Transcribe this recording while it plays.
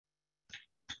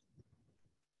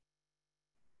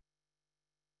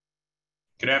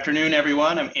Good afternoon,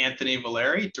 everyone. I'm Anthony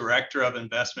Valeri, Director of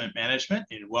Investment Management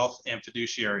in Wealth and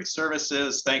Fiduciary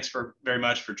Services. Thanks very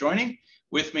much for joining.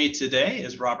 With me today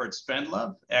is Robert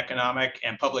Spendlove, Economic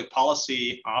and Public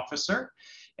Policy Officer.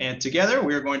 And together,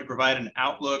 we are going to provide an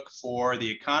outlook for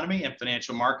the economy and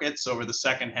financial markets over the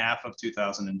second half of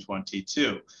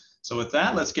 2022. So with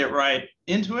that, let's get right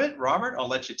into it. Robert, I'll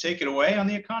let you take it away on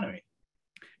the economy.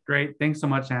 Great. Thanks so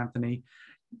much, Anthony.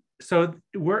 So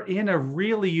we're in a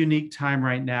really unique time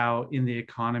right now in the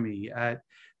economy.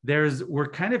 We're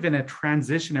kind of in a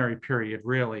transitionary period,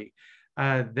 really.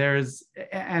 There's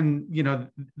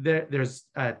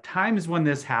times when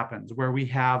this happens where we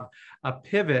have a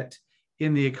pivot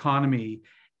in the economy,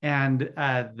 and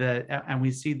we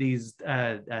see these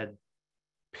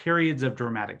periods of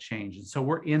dramatic change. And so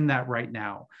we're in that right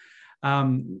now.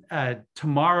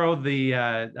 Tomorrow,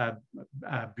 the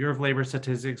Bureau of Labor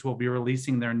Statistics will be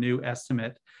releasing their new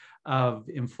estimate of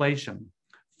inflation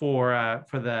for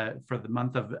the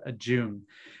month of June.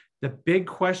 The big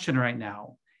question right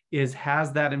now is,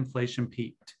 has that inflation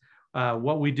peaked?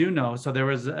 What we do know, so there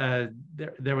was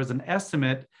an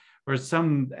estimate, or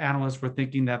some analysts were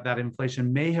thinking that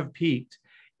inflation may have peaked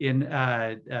in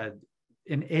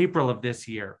April of this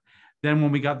year. Then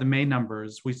when we got the May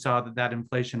numbers, we saw that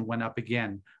inflation went up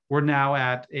again. We're now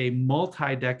at a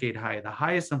multi-decade high, the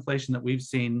highest inflation that we've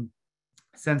seen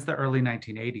since the early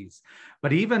 1980s.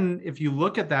 But even if you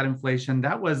look at that inflation,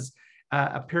 that was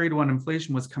a period when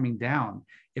inflation was coming down.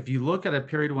 If you look at a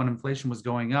period when inflation was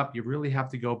going up, you really have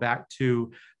to go back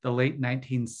to the late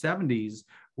 1970s,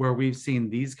 where we've seen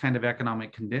these kind of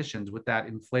economic conditions with that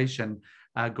inflation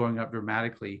going up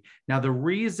dramatically. Now,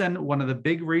 one of the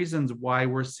big reasons why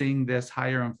we're seeing this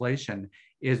higher inflation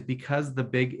is because the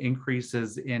big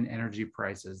increases in energy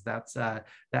prices. That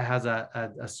has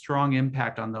a strong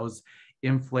impact on those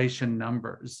inflation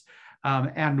numbers.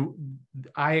 And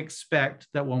I expect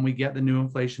that when we get the new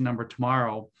inflation number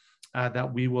tomorrow,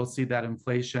 that we will see that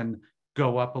inflation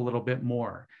go up a little bit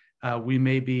more. We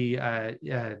may be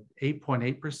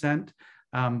 8.8%.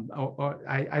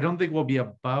 I don't think we'll be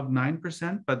above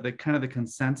 9%, but the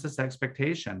consensus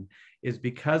expectation is,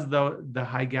 because the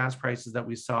high gas prices that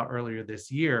we saw earlier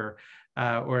this year,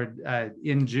 or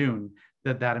in June,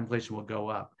 that inflation will go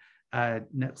up.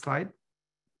 Next slide.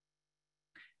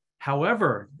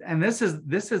 However, and this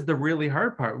is the really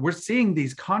hard part, we're seeing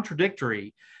these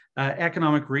contradictory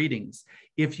economic readings.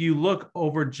 If you look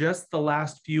over just the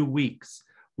last few weeks,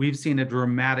 we've seen a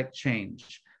dramatic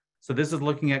change. So this is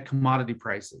looking at commodity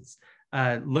prices.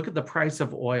 Look at the price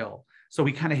of oil. So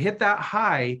we kind of hit that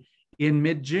high in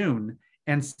mid-June,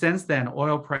 and since then,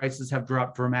 oil prices have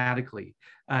dropped dramatically.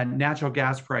 Natural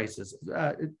gas prices,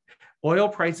 oil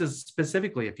prices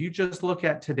specifically, if you just look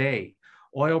at today,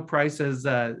 oil prices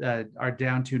are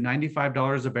down to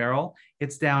 $95 a barrel.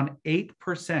 It's down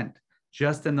 8%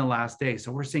 just in the last day.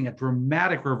 So we're seeing a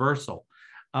dramatic reversal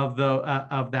of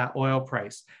that oil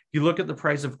price. You look at the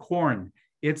price of corn,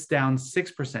 it's down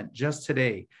 6% just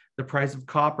today. The price of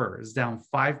copper is down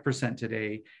 5%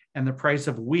 today, and the price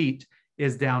of wheat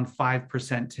is down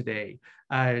 5% today.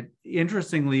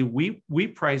 Interestingly,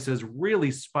 wheat prices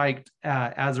really spiked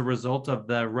as a result of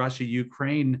the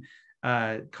Russia-Ukraine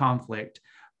conflict,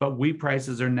 but wheat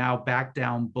prices are now back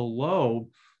down below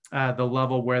the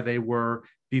level where they were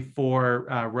before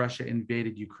Russia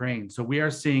invaded Ukraine. So we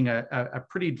are seeing a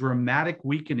pretty dramatic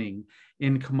weakening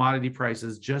in commodity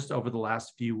prices just over the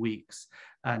last few weeks.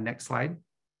 Next slide.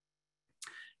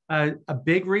 A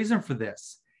big reason for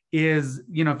this is,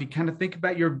 if you kind of think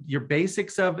about your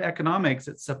basics of economics,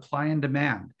 it's supply and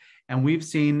demand. And we've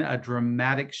seen a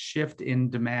dramatic shift in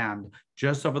demand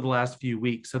just over the last few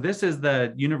weeks. So this is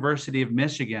the University of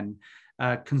Michigan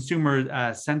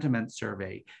Consumer Sentiment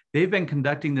Survey. They've been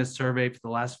conducting this survey for the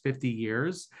last 50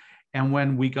 years. And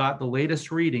when we got the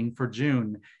latest reading for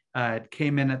June, it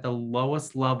came in at the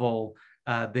lowest level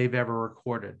they've ever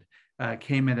recorded.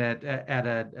 Came in at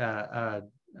a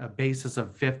basis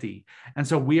of 50. And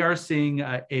so we are seeing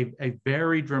a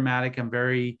very dramatic and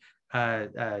very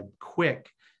quick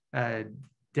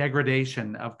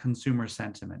degradation of consumer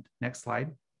sentiment. Next slide.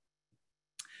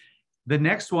 The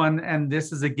next one, and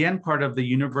this is again part of the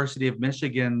University of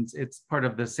Michigan's, it's part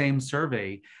of the same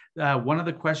survey. One of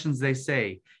the questions they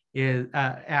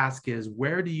ask is,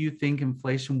 where do you think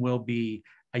inflation will be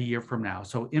a year from now?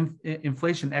 So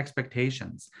inflation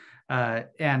expectations.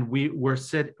 And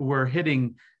we're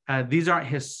hitting, these aren't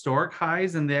historic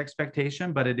highs in the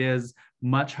expectation, but it is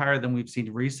much higher than we've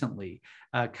seen recently,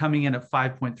 coming in at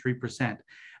 5.3%.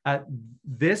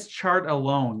 This chart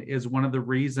alone is one of the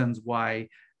reasons why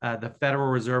the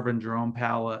Federal Reserve and Jerome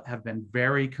Powell have been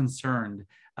very concerned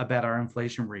about our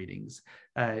inflation readings.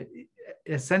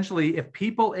 Essentially, if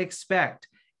people expect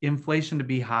inflation to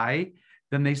be high,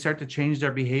 then they start to change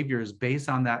their behaviors based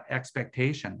on that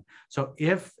expectation. So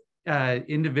if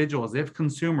individuals, if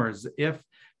consumers, if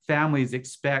families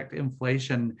expect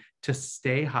inflation to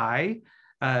stay high,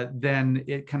 then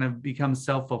it kind of becomes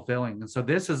self-fulfilling. And so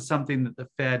this is something that the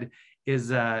Fed is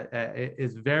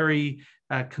very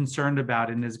concerned about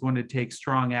and is going to take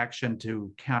strong action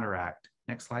to counteract.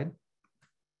 Next slide.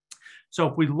 So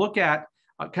if we look at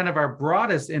kind of our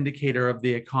broadest indicator of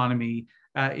the economy,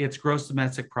 it's gross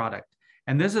domestic product.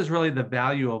 And this is really the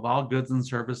value of all goods and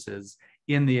services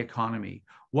in the economy.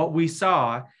 What we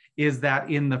saw is that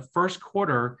in the first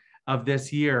quarter of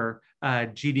this year,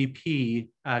 GDP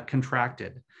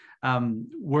contracted.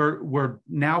 We're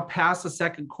now past the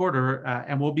second quarter,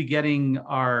 and we'll be getting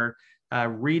our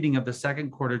reading of the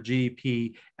second quarter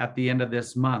GDP at the end of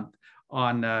this month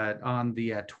on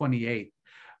the 28th.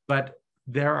 But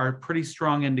there are pretty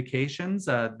strong indications.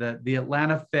 The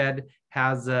Atlanta Fed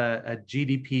has a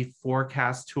GDP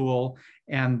forecast tool,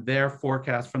 and their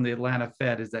forecast from the Atlanta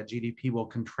Fed is that GDP will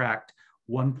contract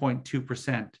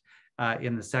 1.2%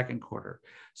 in the second quarter.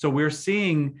 So we're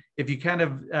seeing, if you kind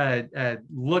of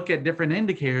look at different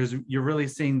indicators, you're really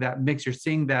seeing that mix. You're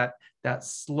seeing that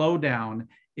slowdown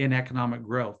in economic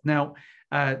growth. Now,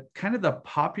 kind of the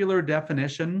popular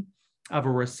definition of a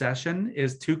recession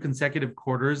is 2 consecutive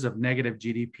quarters of negative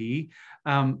GDP,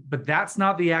 but that's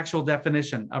not the actual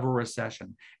definition of a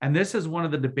recession. And this is one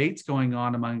of the debates going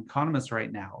on among economists right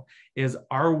now, is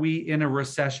are we in a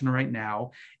recession right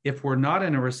now? If we're not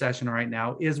in a recession right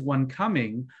now, is one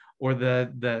coming? Or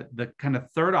the kind of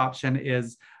third option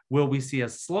is, will we see a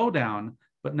slowdown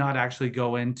but not actually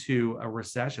go into a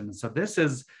recession? So this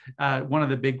is one of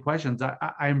the big questions.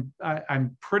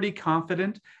 I'm pretty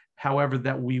confident, however,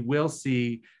 that we will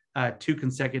see 2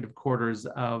 consecutive quarters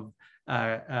of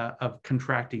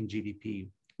contracting GDP.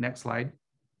 Next slide.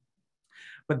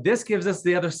 But this gives us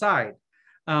the other side,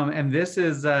 and this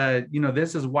is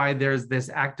this is why there's this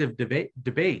active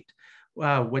debate.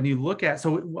 When you look at,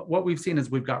 so what we've seen is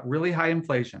we've got really high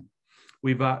inflation.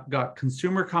 We've got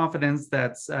consumer confidence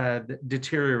that's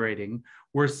deteriorating.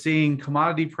 We're seeing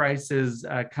commodity prices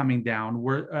coming down.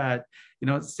 We're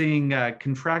seeing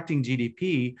contracting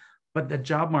GDP, but the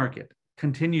job market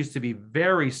continues to be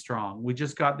very strong. We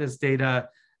just got this data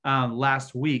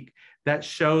last week that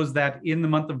shows that in the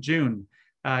month of June,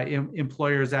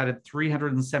 employers added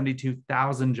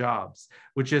 372,000 jobs,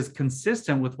 which is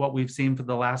consistent with what we've seen for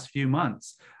the last few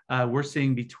months. We're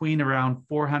seeing between around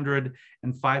 400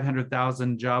 and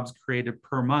 500,000 jobs created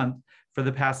per month for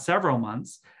the past several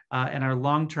months. And our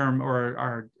long-term or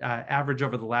our average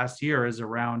over the last year is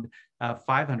around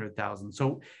 500,000.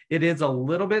 So it is a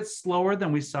little bit slower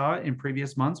than we saw in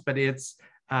previous months, but it's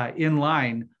in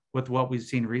line with what we've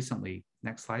seen recently.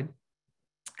 Next slide.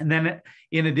 And then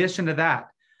in addition to that,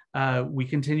 we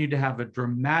continue to have a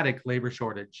dramatic labor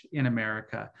shortage in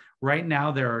America. Right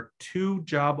now, there are 2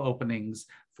 job openings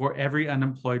for every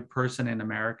unemployed person in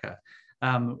America.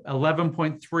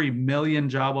 11.3 million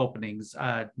job openings,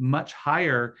 much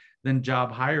higher than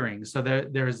job hiring. So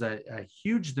there's a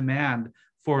huge demand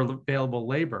for available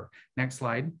labor. Next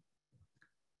slide.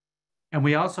 And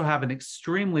we also have an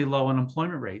extremely low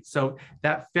unemployment rate. So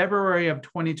that February of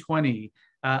 2020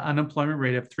 unemployment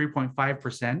rate of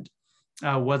 3.5%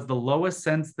 was the lowest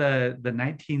since the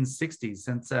 1960s,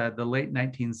 since the late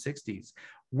 1960s.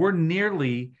 We're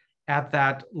nearly at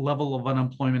that level of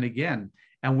unemployment again.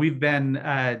 And we've been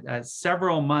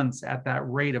several months at that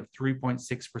rate of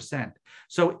 3.6%.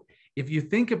 So if you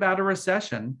think about a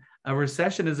recession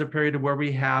is a period where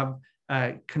we have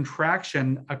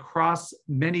contraction across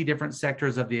many different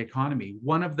sectors of the economy.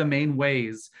 One of the main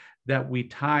ways that we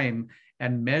time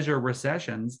and measure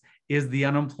recessions is the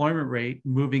unemployment rate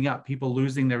moving up, people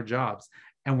losing their jobs.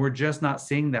 And we're just not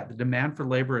seeing that. The demand for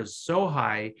labor is so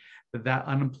high that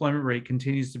unemployment rate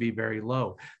continues to be very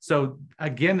low. So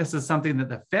again, this is something that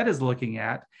the Fed is looking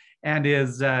at and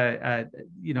is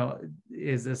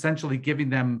essentially giving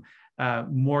them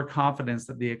more confidence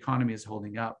that the economy is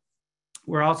holding up.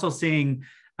 We're also seeing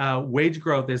wage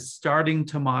growth is starting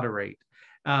to moderate.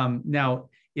 Now,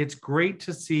 it's great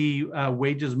to see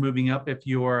wages moving up if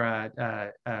you're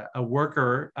a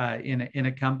worker in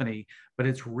a company, but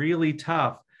it's really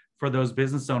tough for those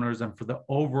business owners and for the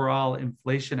overall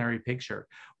inflationary picture.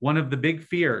 One of the big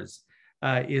fears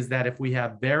is that if we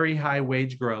have very high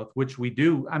wage growth, which we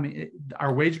do, I mean,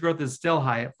 our wage growth is still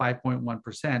high at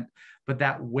 5.1%, but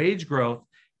that wage growth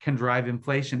can drive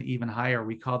inflation even higher.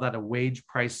 We call that a wage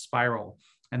price spiral.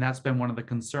 And that's been one of the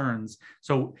concerns.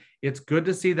 So it's good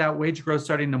to see that wage growth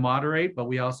starting to moderate, but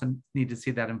we also need to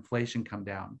see that inflation come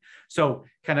down. So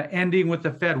kind of ending with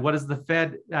the Fed, what is the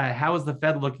Fed, how is the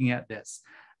Fed looking at this?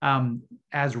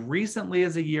 As recently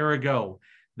as a year ago,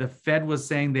 the Fed was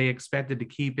saying they expected to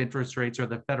keep interest rates, or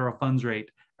the federal funds rate,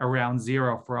 around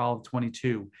zero for all of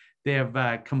 22. They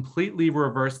have completely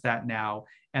reversed that now.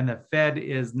 And the Fed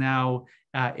is now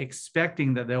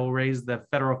expecting that they'll raise the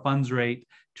federal funds rate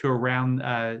to around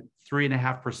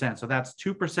 3.5%. So that's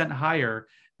 2% higher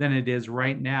than it is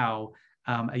right now,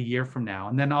 a year from now.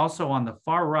 And then also on the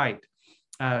far right,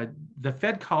 the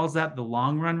Fed calls that the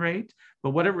long run rate,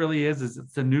 but what it really is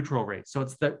it's the neutral rate. So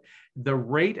it's the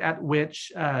rate at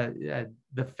which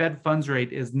the Fed funds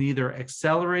rate is neither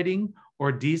accelerating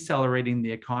or decelerating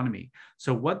the economy.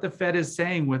 So what the Fed is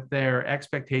saying with their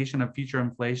expectation of future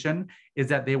inflation is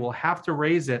that they will have to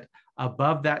raise it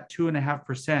above that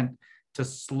 2.5% to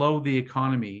slow the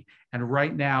economy. And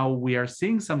right now we are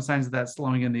seeing some signs of that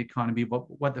slowing in the economy, but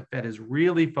what the Fed is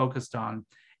really focused on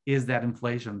is that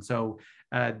inflation. So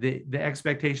the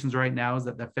expectations right now is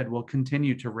that the Fed will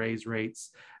continue to raise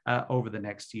rates over the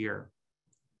next year.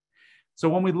 So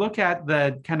when we look at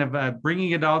the kind of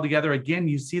bringing it all together, again,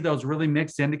 you see those really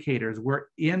mixed indicators. We're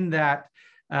in that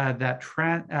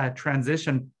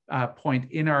transition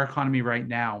point in our economy right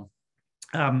now.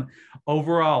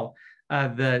 Overall,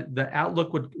 the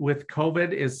outlook with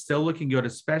COVID is still looking good,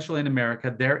 especially in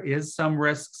America. There is some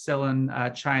risk still in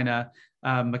China.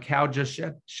 Macau just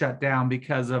shut down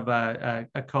because of a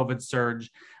COVID surge,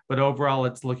 but overall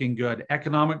it's looking good.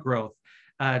 Economic growth,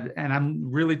 and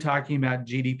I'm really talking about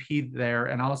GDP there,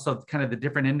 and also kind of the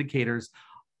different indicators.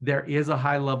 There is a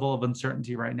high level of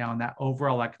uncertainty right now in that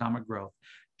overall economic growth.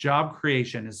 Job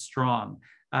creation is strong.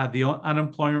 The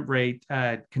unemployment rate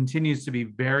continues to be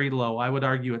very low. I would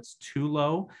argue it's too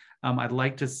low. I'd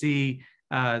like to see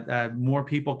more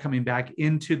people coming back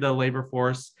into the labor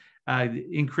force,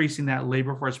 increasing that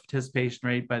labor force participation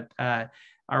rate, but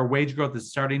our wage growth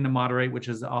is starting to moderate, which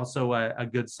is also a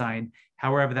good sign.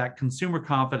 However, that consumer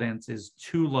confidence is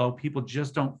too low. People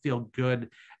just don't feel good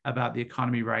about the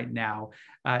economy right now.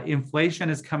 Inflation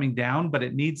is coming down, but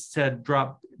it needs to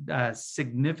drop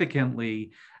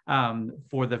significantly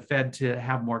for the Fed to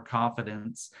have more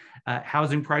confidence.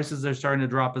 Housing prices are starting to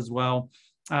drop as well.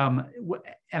 And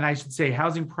I should say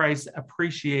housing price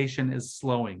appreciation is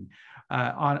slowing.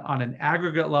 On an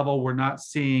aggregate level, we're not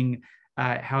seeing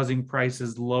housing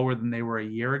prices lower than they were a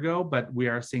year ago, but we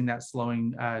are seeing that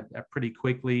slowing pretty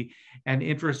quickly. And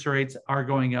interest rates are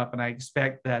going up. And I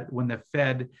expect that when the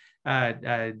Fed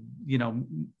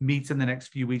meets in the next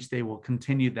few weeks, they will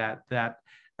continue that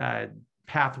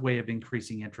pathway of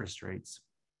increasing interest rates.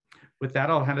 With that,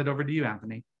 I'll hand it over to you,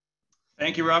 Anthony.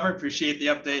 Thank you, Robert. Appreciate the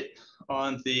update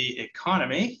on the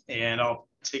economy. And I'll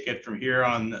take it from here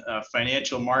on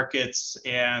financial markets.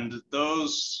 And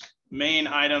those main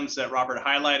items that Robert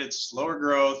highlighted: slower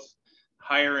growth,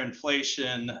 higher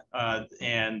inflation,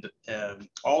 and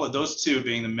all of those two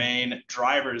being the main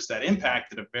drivers that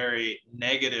impacted a very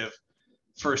negative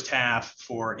first half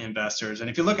for investors. And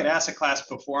if you look at asset class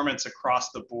performance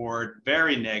across the board,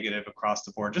 very negative across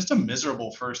the board, just a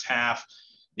miserable first half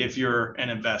if you're an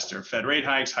investor. Fed rate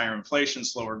hikes, higher inflation,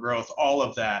 slower growth, all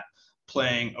of that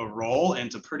playing a role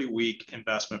into pretty weak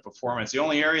investment performance. The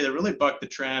only area that really bucked the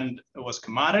trend was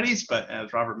commodities, but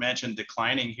as Robert mentioned,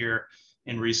 declining here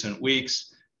in recent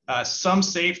weeks. Some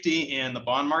safety in the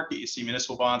bond market. You see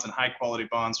municipal bonds and high quality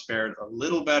bonds fared a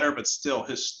little better, but still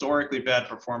historically bad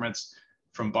performance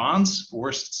from bonds.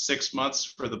 Worst 6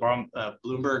 months for the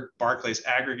Bloomberg Barclays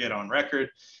aggregate on record.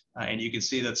 And you can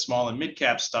see that small and mid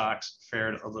cap stocks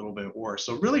fared a little bit worse.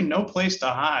 So really no place to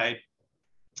hide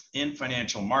in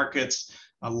financial markets.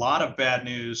 A lot of bad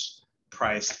news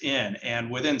priced in.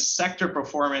 And within sector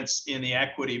performance in the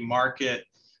equity market,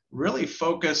 really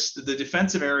focused, the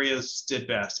defensive areas did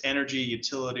best: energy,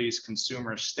 utilities,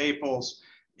 consumer staples,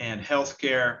 and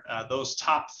healthcare. Those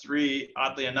top three,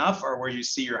 oddly enough, are where you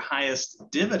see your highest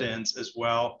dividends as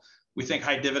well. We think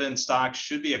high dividend stocks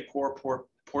should be a core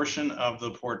portion of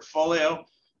the portfolio,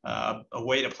 a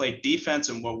way to play defense,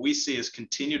 and what we see is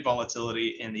continued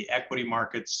volatility in the equity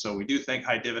markets. So we do think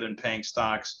high dividend paying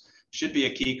stocks should be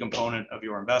a key component of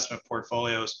your investment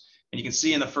portfolios. And you can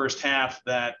see in the first half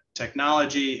that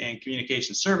technology and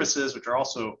communication services, which are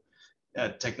also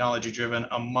technology driven,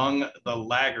 among the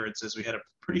laggards, as we had a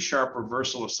pretty sharp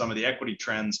reversal of some of the equity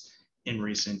trends in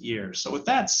recent years. So with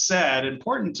that said,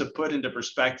 important to put into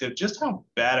perspective just how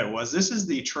bad it was. This is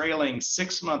the trailing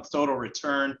 6-month total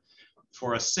return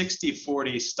for a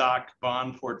 60-40 stock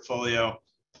bond portfolio.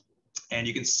 And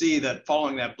you can see that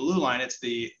following that blue line, it's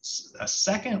the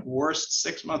second worst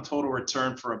 6-month total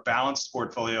return for a balanced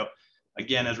portfolio,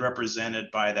 again, as represented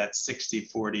by that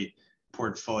 60-40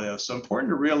 portfolio. So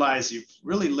important to realize you've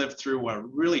really lived through a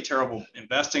really terrible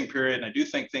investing period. And I do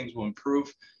think things will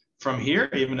improve from here,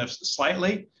 even if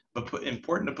slightly, but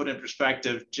important to put in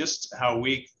perspective just how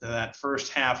weak that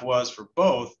first half was for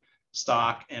both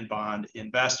stock and bond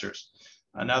investors.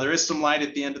 Now, there is some light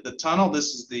at the end of the tunnel.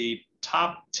 This is the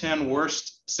top 10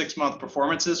 worst 6-month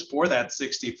performances for that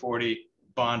 60-40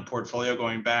 bond portfolio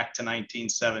going back to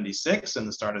 1976 and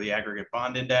the start of the aggregate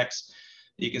bond index.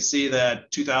 You can see that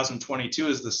 2022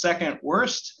 is the second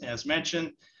worst, as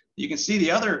mentioned. You can see the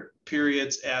other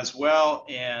periods as well,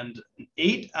 and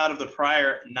 8 out of the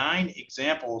prior 9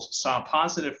 examples saw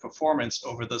positive performance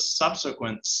over the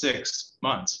subsequent 6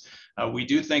 months. We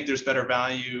do think there's better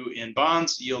value in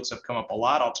bonds. Yields have come up a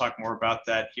lot. I'll talk more about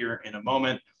that here in a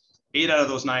moment. 8 out of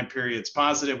those 9 periods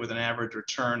positive, with an average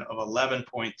return of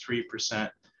 11.3%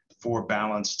 for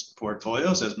balanced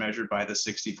portfolios as measured by the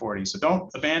 60-40. So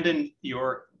don't abandon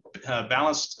your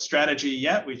balanced strategy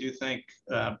yet. We do think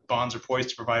bonds are poised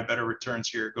to provide better returns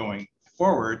here going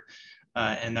forward,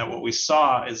 and that what we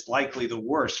saw is likely the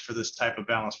worst for this type of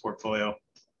balanced portfolio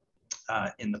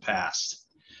in the past.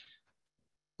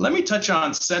 Let me touch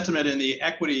on sentiment in the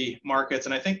equity markets,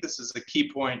 and I think this is a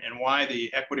key point and why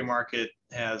the equity market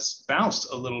has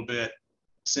bounced a little bit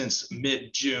since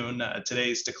mid-June,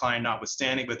 today's decline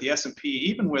notwithstanding, but the S&P,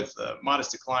 even with a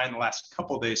modest decline in the last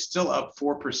couple of days, still up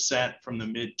 4% from the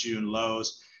mid-June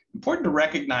lows. Important to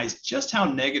recognize just how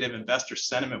negative investor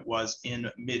sentiment was in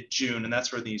mid-June, and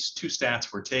that's where these two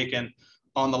stats were taken.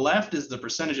 On the left is the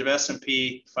percentage of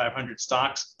S&P 500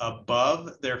 stocks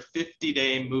above their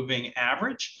 50-day moving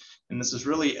average. And this is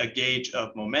really a gauge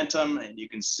of momentum. And you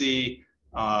can see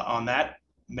on that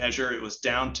measure, it was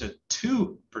down to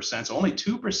 2%. So only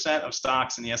 2% of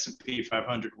stocks in the S&P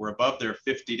 500 were above their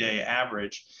 50-day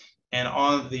average. And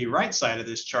on the right side of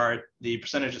this chart, the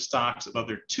percentage of stocks above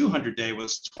their 200-day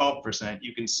was 12%.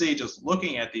 You can see just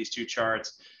looking at these two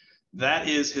charts, that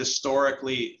is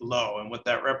historically low. And what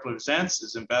that represents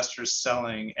is investors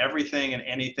selling everything and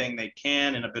anything they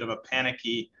can in a bit of a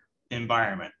panicky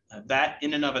environment. That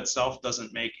in and of itself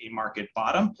doesn't make a market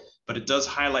bottom, but it does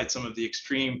highlight some of the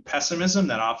extreme pessimism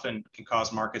that often can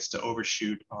cause markets to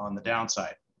overshoot on the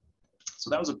downside. So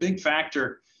that was a big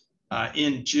factor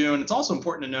in June. It's also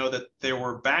important to know that there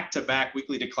were back-to-back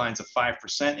weekly declines of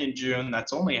 5% in June.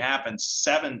 That's only happened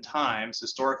 7 times.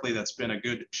 Historically, that's been a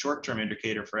good short-term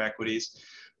indicator for equities.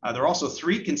 There are also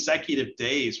 3 consecutive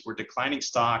days where declining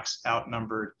stocks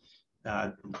outnumbered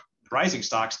rising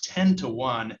stocks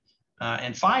 10-1,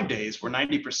 and 5 days where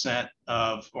 90%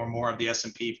 of or more of the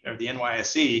S&P or the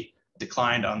NYSE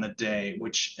declined on the day,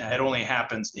 which had only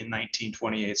happened in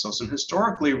 1928. So some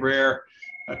historically rare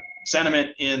sentiment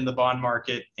in the bond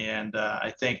market, and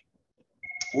I think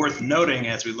worth noting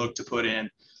as we look to put in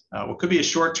what could be a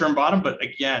short-term bottom, but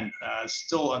again,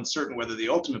 still uncertain whether the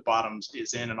ultimate bottom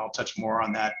is in, and I'll touch more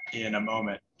on that in a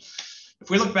moment. If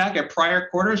we look back at prior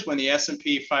quarters when the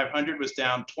S&P 500 was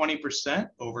down 20%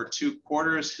 over 2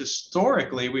 quarters,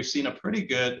 historically, we've seen a pretty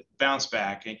good bounce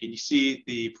back. And can you see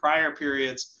the prior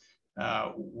periods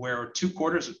where 2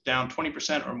 quarters down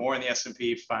 20% or more in the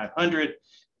S&P 500,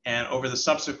 and over the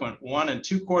subsequent 1 and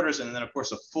 2 quarters, and then of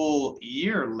course a full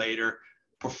year later,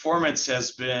 performance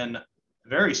has been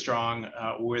very strong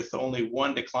with only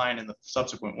 1 decline in the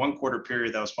subsequent 1 quarter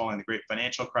period that was following the great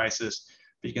financial crisis.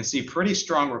 But you can see pretty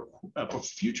strong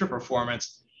future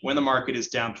performance when the market is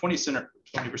down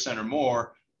 20% or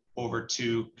more over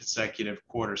 2 consecutive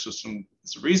quarters. So some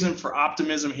reason for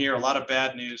optimism here, a lot of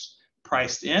bad news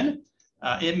priced in.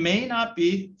 It may not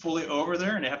be fully over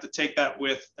there, and you have to take that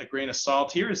with a grain of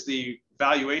salt. Here is the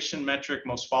valuation metric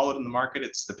most followed in the market.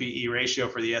 It's the PE ratio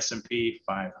for the S&P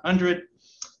 500.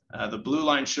 The blue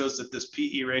line shows that this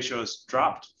PE ratio has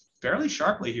dropped fairly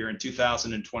sharply here in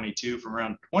 2022 from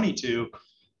around 22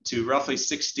 to roughly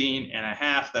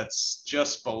 16.5. That's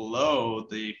just below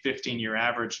the 15-year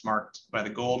average marked by the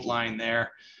gold line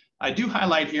there. I do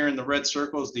highlight here in the red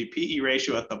circles the PE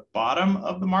ratio at the bottom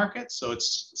of the market. So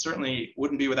it's certainly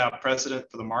wouldn't be without precedent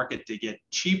for the market to get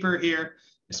cheaper here,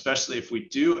 especially if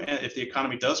the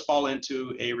economy does fall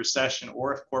into a recession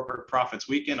or if corporate profits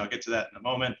weaken. I'll get to that in a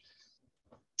moment.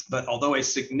 But although a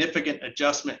significant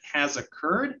adjustment has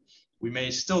occurred, we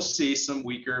may still see some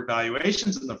weaker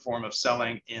valuations in the form of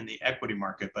selling in the equity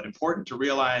market. But important to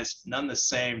realize, none the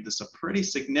same, this is a pretty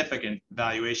significant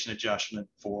valuation adjustment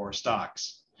for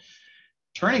stocks.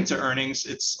 Turning to earnings,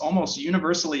 it's almost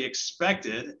universally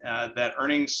expected that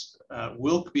earnings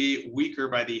will be weaker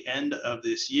by the end of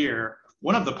this year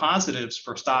One of the positives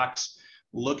for stocks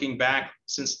looking back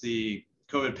since the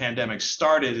COVID pandemic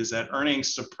started is that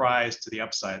earnings surprised to the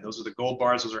upside. Those are the gold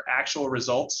bars. Those are actual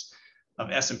results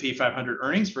of S&P 500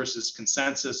 earnings versus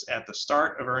consensus at the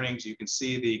start of earnings. You can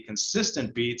see the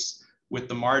consistent beats with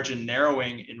the margin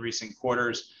narrowing in recent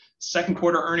quarters. Second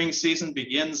quarter earnings season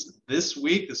begins this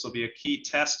week. This will be a key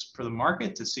test for the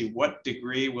market to see what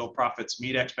degree will profits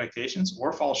meet expectations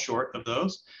or fall short of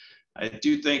those. I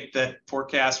do think that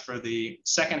forecasts for the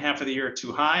second half of the year are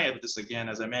too high. This, again,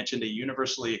 as I mentioned, a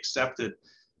universally accepted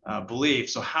belief.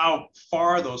 So how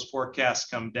far those forecasts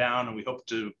come down, and we hope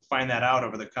to find that out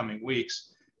over the coming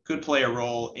weeks, could play a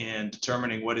role in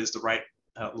determining what is the right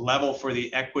level for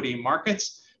the equity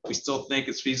markets. We still think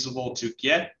it's feasible to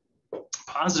get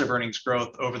positive earnings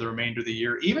growth over the remainder of the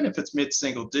year, even if it's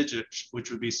mid-single digit,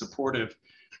 which would be supportive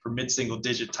for mid-single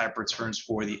digit type returns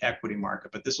for the equity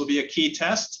market. But this will be a key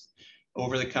test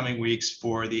over the coming weeks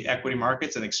for the equity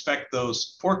markets, and expect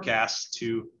those forecasts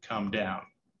to come down.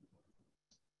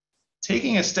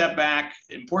 Taking a step back,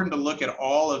 important to look at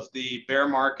all of the bear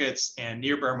markets and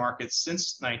near bear markets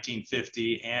since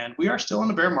 1950, and we are still in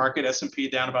a bear market. S&P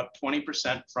down about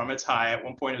 20% from its high. At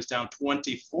one point, it was down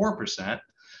 24%.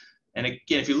 And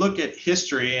again, if you look at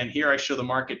history, and here I show the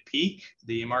market peak,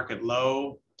 the market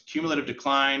low, cumulative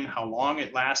decline, how long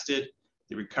it lasted,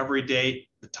 the recovery date,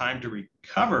 the time to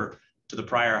recover to the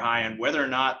prior high, and whether or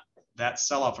not that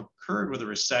sell-off occurred with a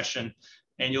recession.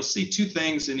 And you'll see two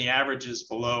things in the averages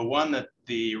below. One, that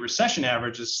the recession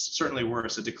average is certainly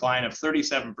worse, a decline of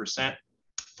 37%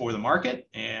 for the market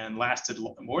and lasted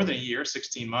more than a year,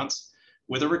 16 months,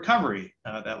 with a recovery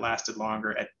that lasted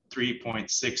longer at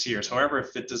 3.6 years. However, if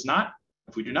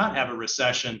we do not have a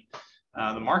recession,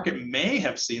 the market may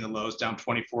have seen the lows down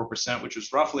 24%, which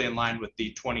was roughly in line with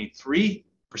the 23%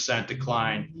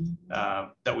 decline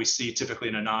that we see typically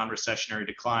in a non-recessionary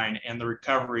decline, and the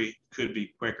recovery could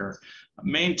be quicker.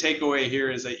 Main takeaway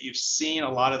here is that you've seen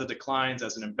a lot of the declines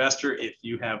as an investor. If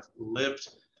you have lived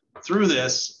through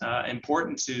this,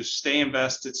 important to stay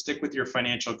invested, stick with your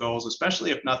financial goals,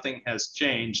 especially if nothing has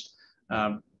changed.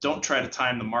 Don't try to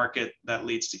time the market. That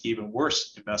leads to even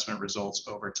worse investment results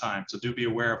over time. So do be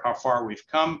aware of how far we've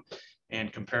come in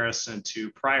comparison to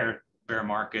prior bear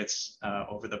markets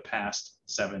over the past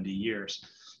 70 years.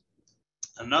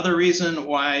 Another reason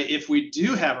why, if we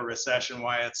do have a recession,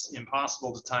 why it's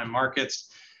impossible to time markets.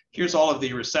 Here's all of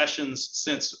the recessions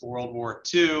since World War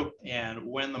II and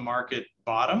when the market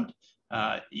bottomed.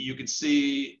 You can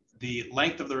see the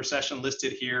length of the recession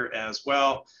listed here as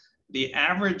well. The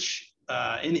average,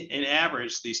 in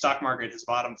average, the stock market has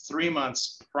bottomed 3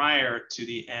 months prior to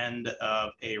the end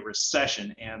of a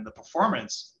recession, and the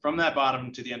performance from that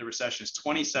bottom to the end of recession is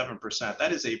 27%.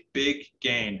 That is a big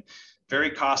gain. Very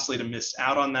costly to miss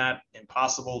out on that,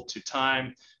 impossible to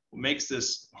time. What makes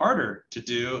this harder to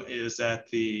do is that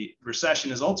the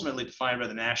recession is ultimately defined by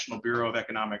the National Bureau of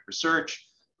Economic Research,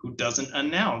 who doesn't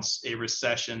announce a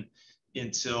recession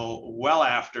until well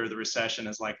after the recession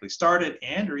has likely started,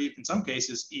 and or even in some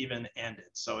cases even ended.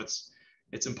 So it's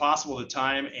impossible to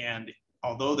time, and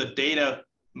although the data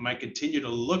might continue to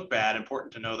look bad,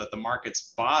 important to know that the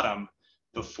markets bottom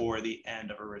before the end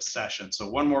of a recession. So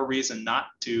one more reason not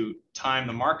to time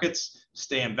the markets.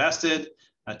 Stay invested,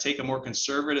 take a more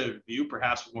conservative view,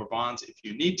 perhaps with more bonds if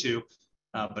you need to.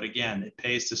 But again, it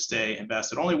pays to stay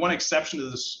invested. Only one exception to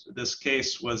this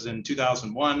case was in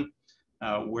 2001,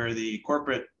 where the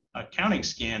corporate accounting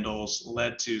scandals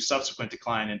led to subsequent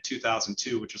decline in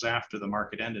 2002, which was after the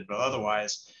market ended. But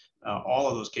otherwise, all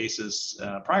of those cases,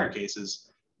 prior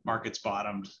cases, markets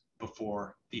bottomed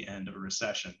before the end of a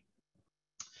recession.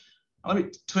 Let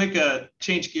me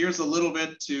change gears a little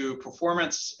bit to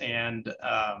performance and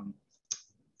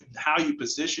how you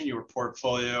position your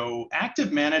portfolio.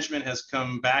 Active management has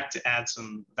come back to add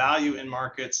some value in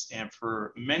markets, and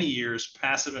for many years,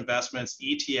 passive investments,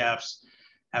 ETFs,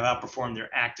 have outperformed their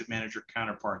active manager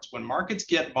counterparts. When markets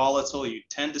get volatile, you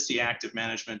tend to see active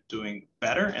management doing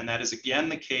better, and that is again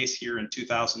the case here in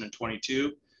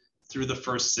 2022 through the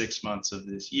first 6 months of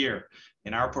this year.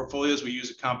 In our portfolios, we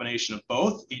use a combination of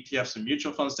both ETFs and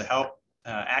mutual funds to help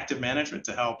active management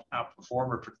to help outperform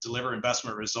or deliver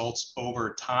investment results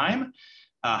over time.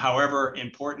 However,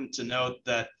 important to note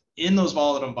that in those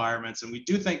volatile environments, and we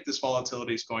do think this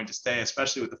volatility is going to stay,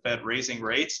 especially with the Fed raising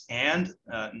rates and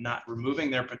not removing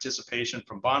their participation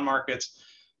from bond markets,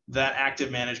 that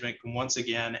active management can once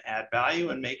again add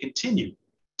value and may continue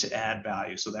to add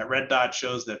value. So that red dot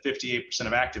shows that 58%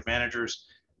 of active managers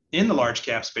in the large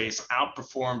cap space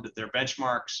outperformed their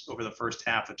benchmarks over the first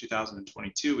half of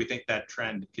 2022. We think that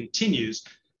trend continues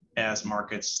as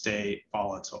markets stay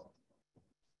volatile.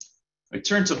 We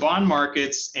turn to bond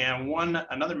markets, and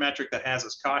another metric that has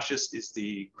us cautious is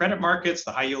the credit markets,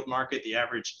 the high yield market. The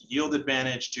average yield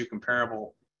advantage to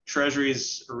comparable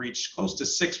treasuries reached close to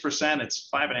 6%. It's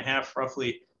 5.5%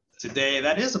 roughly today.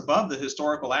 That is above the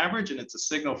historical average, and it's a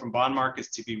signal from bond markets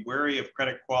to be wary of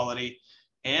credit quality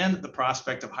and the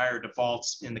prospect of higher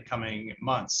defaults in the coming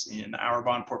months. In our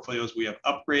bond portfolios, we have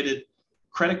upgraded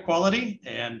credit quality,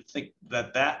 and think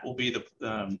that that will be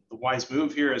the wise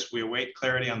move here as we await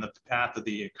clarity on the path of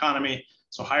the economy.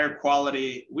 So higher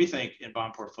quality, we think, in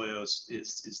bond portfolios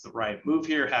is the right move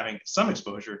here, having some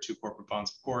exposure to corporate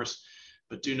bonds, of course,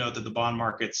 but do note that the bond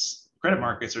markets, credit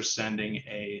markets are sending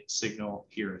a signal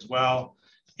here as well.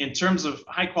 In terms of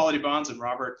high quality bonds, and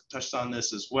Robert touched on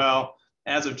this as well,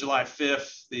 as of July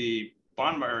 5th, the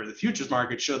futures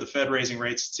market showed the Fed raising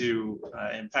rates to,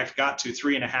 in fact, got to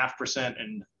 3.5%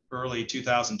 in early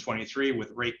 2023,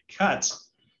 with rate cuts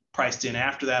priced in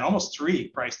after that, almost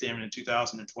 3% priced in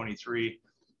 2023.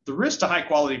 The risk to high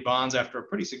quality bonds after a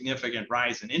pretty significant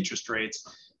rise in interest rates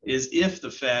is if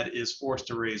the Fed is forced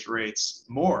to raise rates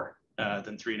more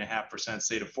than 3.5%,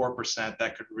 say to 4%,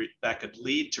 that could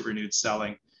lead to renewed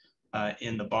selling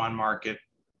in the bond market.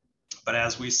 But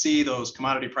as we see those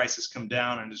commodity prices come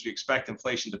down, and as we expect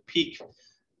inflation to peak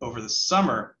over the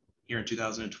summer here in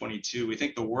 2022, we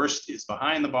think the worst is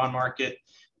behind the bond market.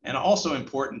 And also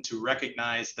important to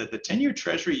recognize that the 10-year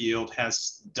Treasury yield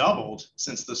has doubled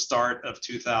since the start of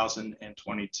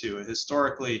 2022, a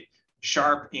historically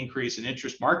sharp increase in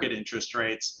market interest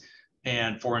rates.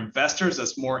 And for investors,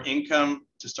 that's more income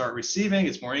to start receiving,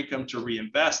 it's more income to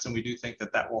reinvest, and we do think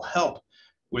that that will help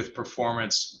with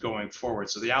performance going forward.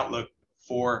 So the outlook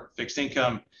for fixed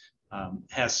income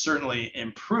has certainly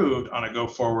improved on a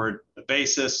go-forward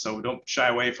basis. So don't shy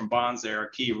away from bonds. They're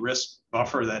a key risk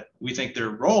buffer that we think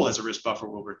their role as a risk buffer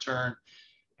will return.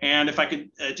 And if I could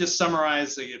just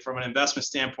summarize from an investment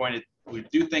standpoint, we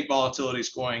do think volatility is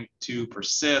going to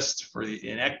persist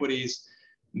in equities,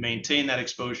 maintain that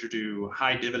exposure to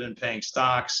high dividend paying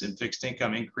stocks and fixed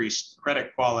income, increased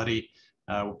credit quality.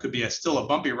 Could be still a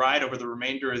bumpy ride over the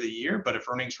remainder of the year, but if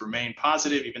earnings remain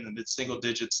positive, even the mid-single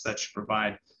digits, that should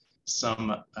provide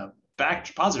some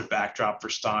positive backdrop for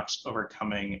stocks over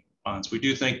coming months. We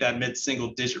do think that mid-single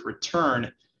digit return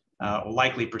will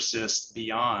likely persist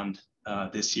beyond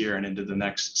this year and into the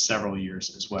next several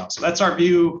years as well. So that's our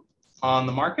view on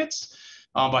the markets.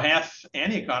 On behalf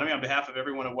and the economy, on behalf of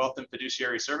everyone at Wealth and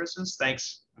Fiduciary Services,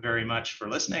 thanks very much for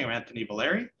listening. I'm Anthony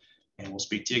Valeri, and we'll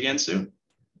speak to you again soon.